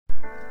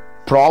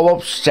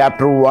Proverbs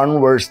chapter 1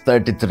 verse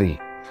 33.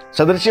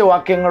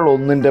 സദൃശ്യവാക്യങ്ങൾ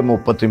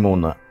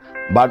 1:33.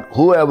 But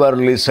whoever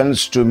listens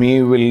to me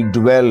will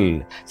dwell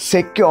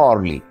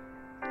securely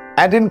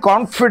and in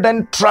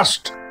confident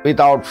trust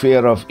without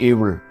fear of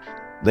evil.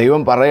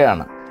 ദൈവം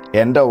പറയാണ്,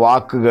 എൻ്റെ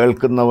വാക്ക്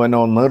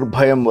കേൾക്കുന്നവനോ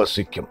നിർഭയം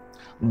വസിക്കും,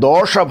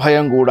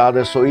 ദോഷഭയം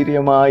കൂടാതെ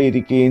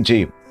സ്വൈര്യമായിരിക്കുകയും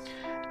ചെയ്യും.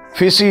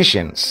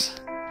 Physicians,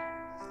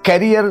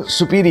 career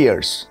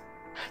superiors,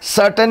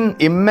 certain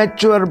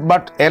immature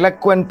but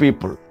eloquent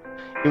people,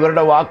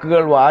 ഇവരുടെ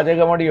വാക്കുകൾ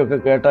വാചകമടിയൊക്കെ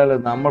കേട്ടാൽ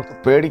നമ്മൾക്ക്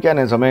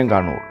പേടിക്കാനേ സമയം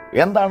കാണുള്ളൂ.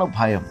 എന്താണ്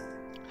ഭയം?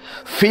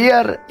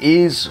 Fear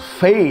is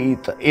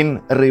faith in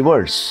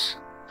reverse.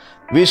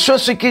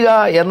 വിശ്വസിക്കുക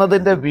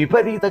എന്നതിൻ്റെ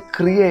വിപരീത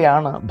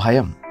ക്രിയയാണ്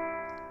ഭയം.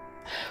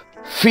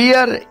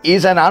 Fear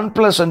is an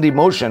unpleasant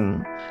emotion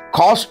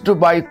caused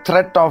by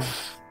threat of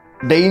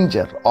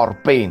danger or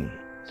pain.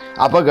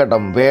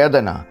 അപകടം,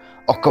 വേദന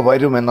ഒക്കെ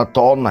വരുമെന്ന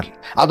തോന്നൽ,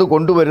 അത്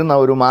കൊണ്ടുവരുന്ന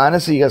ഒരു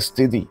മാനസിക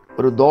സ്ഥിതി,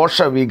 ഒരു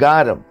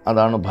ദോഷവികാരം,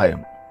 അതാണ്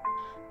ഭയം.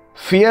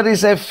 Fear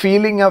is a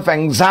feeling of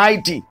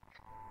anxiety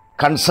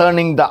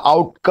concerning the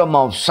outcome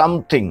of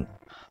something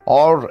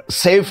or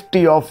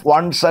safety of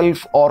oneself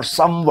or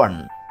someone.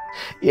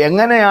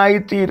 എങ്ങനെ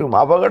ആയിത്തീരും,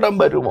 അപകടം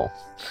വരുമോ,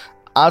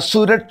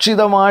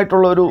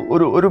 അസുരക്ഷിതമായിട്ടുള്ള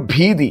ഒരു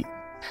ഭീതി.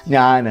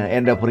 ഞാൻ,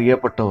 എൻ്റെ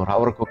പ്രിയപ്പെട്ടവർ,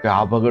 അവർക്കൊക്കെ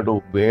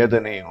അപകടവും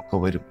വേദനയും ഒക്കെ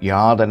വരും,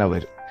 യാതന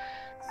വരും.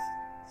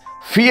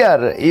 Fear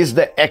is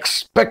the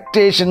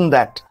expectation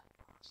that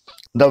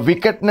the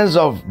wickedness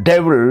of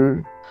devil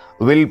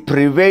will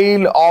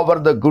prevail over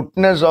the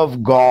goodness of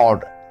God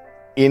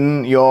in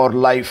your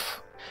life.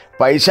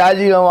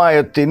 പൈശാചികമായ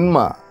തിന്മ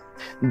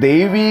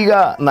ദൈവിക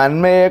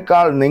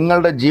നന്മയേക്കാൾ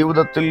നിങ്ങളുടെ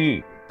ജീവിതത്തിൽ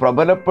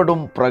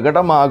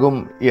പ്രകടമാകും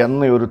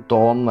എന്നൊരു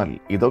തോന്നൽ,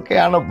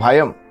 ഇതൊക്കെയാണ്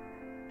ഭയം.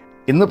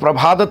 ഇന്ന്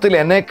പ്രഭാതത്തിൽ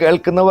എന്നെ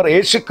കേൾക്കുന്നവർ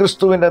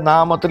യേശുക്രിസ്തുവിൻ്റെ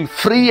നാമത്തിൽ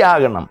ഫ്രീ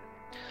ആകണം.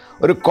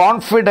 ഒരു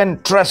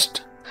കോൺഫിഡൻറ്റ് ട്രസ്റ്റ്,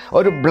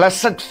 ഒരു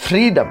ബ്ലെസ്സഡ്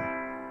ഫ്രീഡം.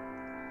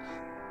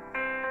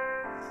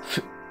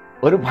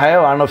 ഒരു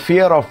ഭയമാണ്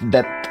ഫിയർ ഓഫ്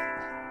ഡെത്ത്.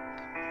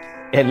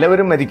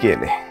 എല്ലാവരും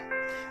മരിക്കുകയല്ലേ.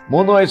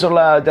 3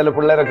 വയസ്സുള്ള ചില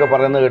പിള്ളേരൊക്കെ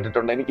പറയുന്നത്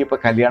കേട്ടിട്ടുണ്ട്, എനിക്കിപ്പോൾ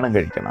കല്യാണം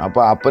കഴിക്കണം.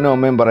 അപ്പോൾ അപ്പനും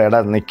അമ്മയും പറയടാ,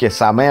 നിൽക്കുക,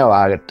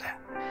 സമയമാകട്ടെ.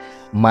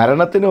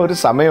 മരണത്തിന് ഒരു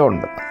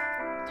സമയമുണ്ട്.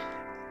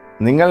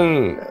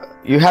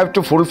 You have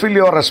to fulfil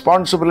your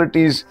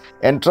responsibilities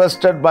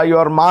entrusted by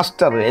your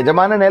master.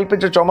 യജമാനൻ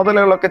ഏൽപ്പിച്ച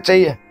ചുമതലകളൊക്കെ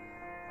ചെയ്യുക.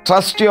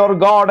 Trust your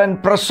God and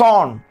press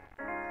on.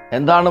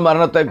 എന്താണ്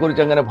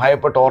മരണത്തെക്കുറിച്ച് അങ്ങനെ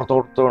ഭയപ്പെട്ട്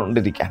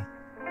ഓർത്തോണ്ടിരിക്കാൻ?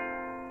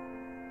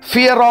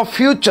 Fear of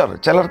future,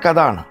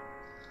 ചിലർക്കതാണ്.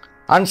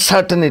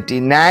 Uncertainty,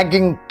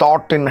 nagging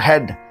thought in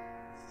head.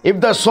 If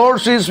the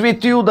source is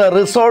with you, the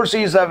resource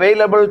is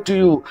available to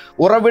you.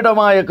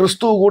 ഉറവിടമായ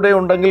ക്രിസ്തു കൂടെ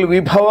ഉണ്ടെങ്കിൽ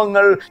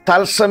വിഭവങ്ങൾ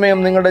തത്സമയം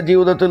നിങ്ങളുടെ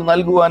ജീവിതത്തിൽ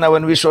നൽകുവാൻ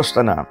അവൻ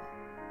വിശ്വസ്തനാണ്.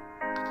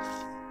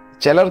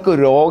 ചിലർക്ക്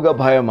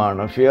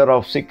രോഗഭയമാണ്, ഫിയർ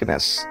ഓഫ്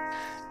സിക്നെസ്.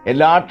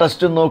 എല്ലാ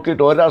ടെസ്റ്റും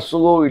നോക്കിയിട്ട്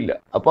ഒരസുഖവും ഇല്ല.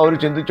 അപ്പോൾ അവർ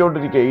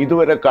ചിന്തിച്ചുകൊണ്ടിരിക്കുക,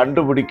 ഇതുവരെ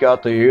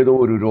കണ്ടുപിടിക്കാത്ത ഏതോ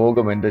ഒരു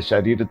രോഗം എൻ്റെ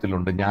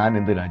ശരീരത്തിലുണ്ട്, ഞാൻ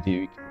എന്തിനാ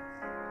ജീവിക്കുന്നത്?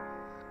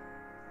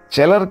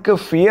 ചിലർക്ക്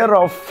fear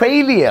of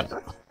failure,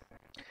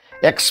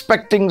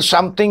 expecting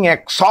something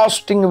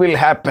exhausting will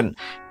happen.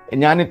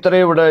 ഞാൻ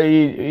ഇത്രയും ഇവിടെ ഈ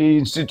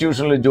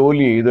ഇൻസ്റ്റിറ്റ്യൂഷനിൽ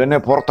ജോലി ചെയ്തു, എന്നെ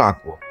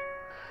പുറത്താക്കുമോ?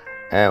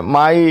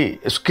 മൈ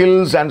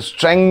സ്കിൽസ് ആൻഡ്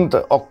സ്ട്രെങ്ത്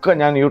ഒക്കെ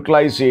ഞാൻ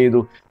യൂട്ടിലൈസ്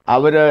ചെയ്തു,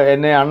 അവർ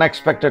എന്നെ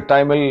അൺഎക്സ്പെക്റ്റഡ്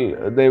ടൈമിൽ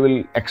ദേ വിൽ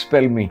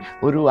എക്സ്പെൽ മീ.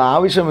 ഒരു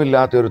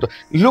ആവശ്യമില്ലാത്തൊരു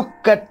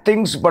look at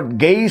things but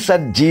guys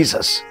at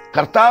Jesus.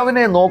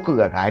 കർത്താവിനെ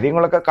നോക്കുക,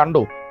 കാര്യങ്ങളൊക്കെ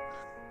കണ്ടു.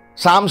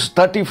 Psalms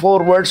 34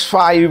 verse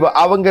 5,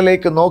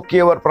 അവങ്കലേക്ക്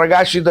നോക്കിയവർ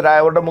പ്രകാശിതരായ,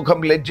 അവരുടെ മുഖം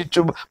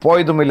ലജ്ജിച്ചു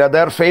പോയതുമില്ല.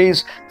 Their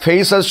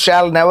faces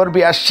shall never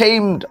be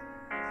ashamed.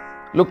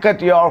 Look at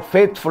your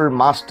faithful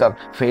master,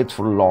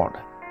 faithful Lord.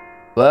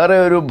 വേറെ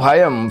ഒരു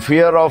ഭയം,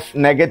 ഫിയർ ഓഫ്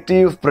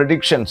നെഗറ്റീവ്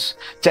പ്രെഡിക്ഷൻസ്.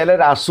 ചിലർ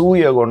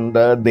അസൂയ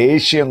കൊണ്ട്,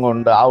 ദേഷ്യം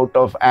കൊണ്ട്, ഔട്ട്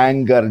ഓഫ്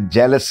ആങ്കർ,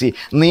 ജലസി,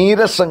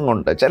 നീരസം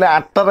കൊണ്ട്, ചില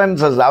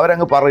അട്ടറൻസസ്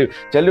അവരങ്ങ് പറയും.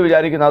 ചിലർ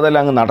വിചാരിക്കുന്നു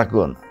അതെല്ലാം അങ്ങ്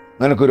നടക്കുമെന്ന്.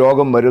 നിനക്ക്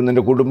രോഗം വരും,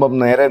 നിൻ്റെ കുടുംബം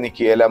നേരെ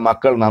നിൽക്കുകയില്ല,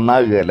 മക്കൾ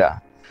നന്നാകുകയില്ല.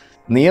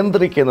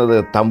 നിയന്ത്രിക്കുന്നത്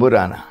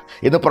തമ്പുരാന്.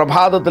 ഇന്ന്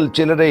പ്രഭാതത്തിൽ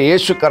ചിലരെ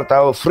യേശു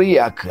കർത്താവ് ഫ്രീ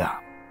ആക്കുക.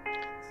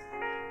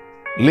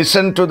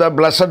 Listen to the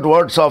blessed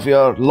words of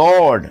your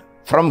Lord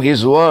from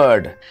his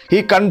word. He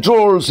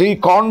controls, he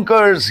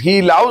conquers, he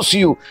loves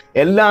you.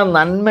 എല്ലാം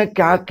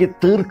നന്മയ്ക്കാക്കി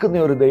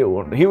തീർക്കുന്ന ഒരു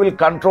ദൈവമുണ്ട്. He will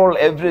control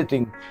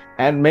everything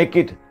and make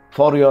it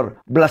for your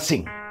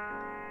blessing.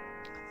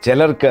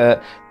 ചിലർക്ക്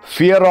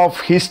fear of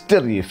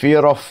history,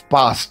 fear of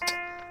past.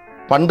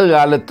 പണ്ട്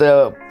കാലത്ത്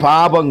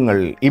പാപങ്ങൾ,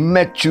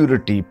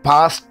 immaturity,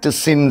 past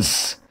since.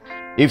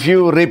 If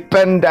you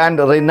repent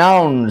and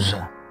renounce,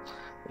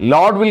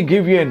 Lord will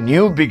give you A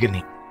new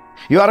beginning.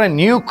 You are A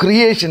new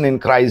creation in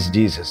Christ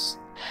Jesus.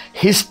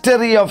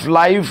 History of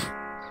life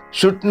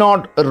should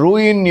not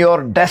ruin your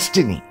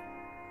destiny.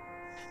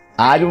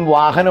 ആരും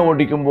വാഹനം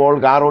ഓടിക്കുമ്പോൾ,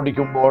 car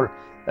ഓടിക്കുമ്പോൾ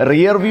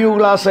rear view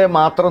ഗ്ലാസ്സെ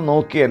മാത്രം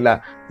നോക്കിയല്ല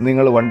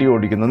നിങ്ങൾ വണ്ടി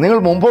ഓടിക്കുന്നത്.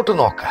 നിങ്ങൾ മുമ്പോട്ട്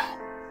നോക്കുക.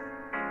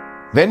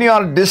 When you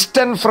are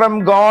distant from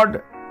God,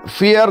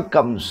 fear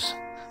comes.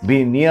 Be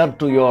near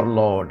to your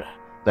Lord,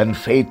 then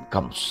faith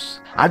comes.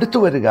 അടുത്തു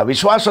വരിക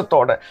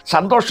വിശ്വാസത്തോടെ,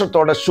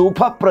 സന്തോഷത്തോടെ,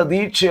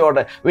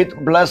 ശുഭപ്രതീക്ഷയോടെ, with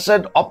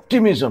blessed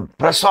optimism.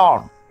 Press on.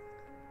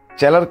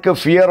 ചിലർക്ക്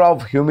ഫിയർ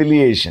ഓഫ്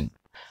ഹ്യൂമിലിയേഷൻ,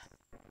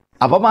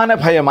 അപമാന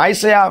ഭയം.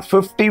 Isaiah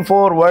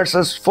 54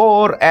 versus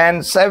 4 and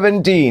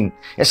 17.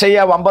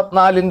 യെശയ്യാ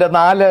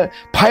 54:4.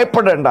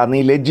 ഭയപ്പെടേണ്ട,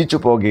 നീ ലജ്ജിച്ചു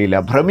പോകുകയില്ല.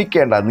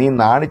 ഭ്രമിക്കേണ്ട, നീ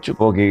നാണിച്ചു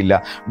പോകുകയില്ല.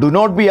 Do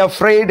not be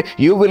afraid,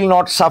 you will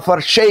not Zafar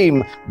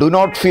shame. Do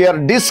not fear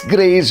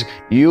disgrace,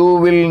 you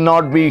will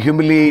not be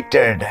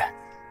humiliated.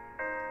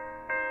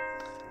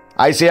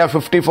 Isaiah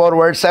 54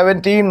 verse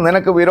 17.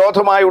 നിനക്ക്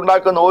വിരോധമായി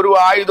ഉണ്ടാക്കുന്ന ഒരു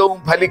ആയുധവും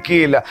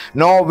ഫലിക്കുകയില്ല.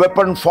 No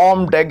weapon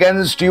formed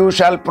against you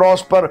shall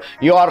prosper.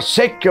 You are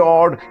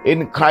secured in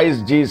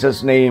Christ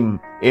Jesus name.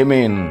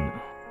 Amen.